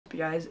Hey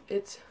guys,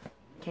 it's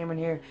Cameron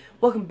here.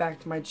 Welcome back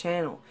to my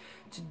channel.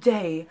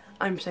 Today,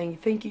 I'm saying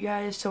thank you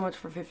guys so much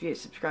for 58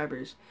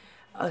 subscribers.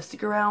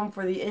 Stick around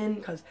for the end,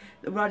 because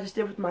what I just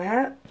did with my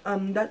hat,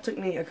 that took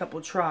me a couple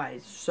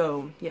tries.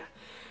 So, yeah.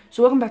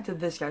 So, welcome back to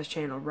this guy's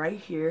channel right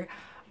here.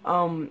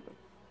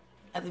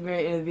 At the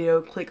very end of the video,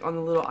 click on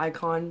the little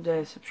icon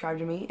to subscribe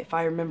to me. If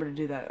I remember to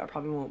do that, I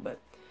probably won't, but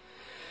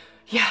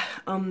yeah,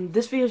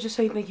 this video is just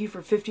saying thank you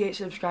for 58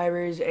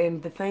 subscribers,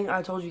 and the thing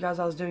I told you guys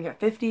I was doing at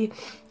 50,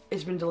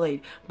 it's been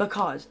delayed,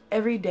 because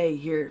every day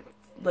here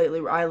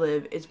lately where I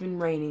live, it's been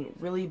raining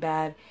really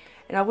bad,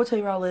 and I will tell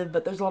you where I live,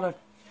 but there's a lot of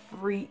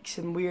freaks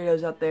and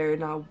weirdos out there,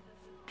 and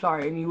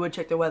and you would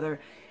check the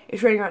weather.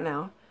 It's raining right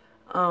now,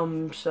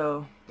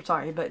 so,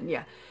 sorry, but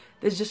yeah.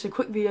 This is just a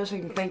quick video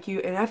saying thank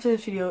you, and after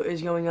this video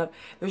is going up,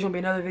 there's going to be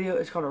another video.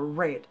 It's called a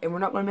rant, and we're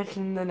not going to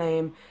mention the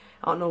name.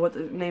 I don't know what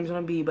the name's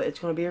going to be, but it's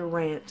going to be a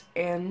rant,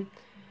 and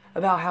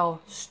about how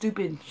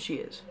stupid she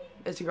is.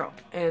 It's a girl,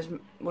 and it's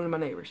one of my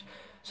neighbors.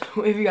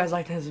 So if you guys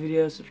like this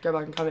video, subscribe,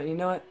 like, and comment, and you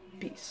know what?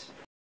 Peace.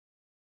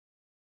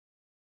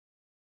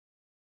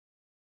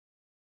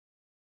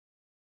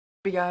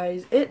 Hey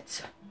guys,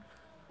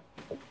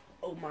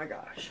 oh my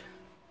gosh.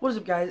 What is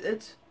up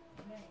guys?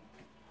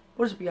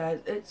 What is up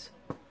guys?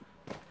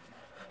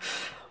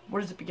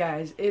 What is up you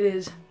guys?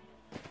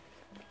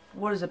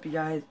 What is up you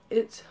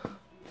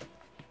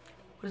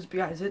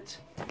guys?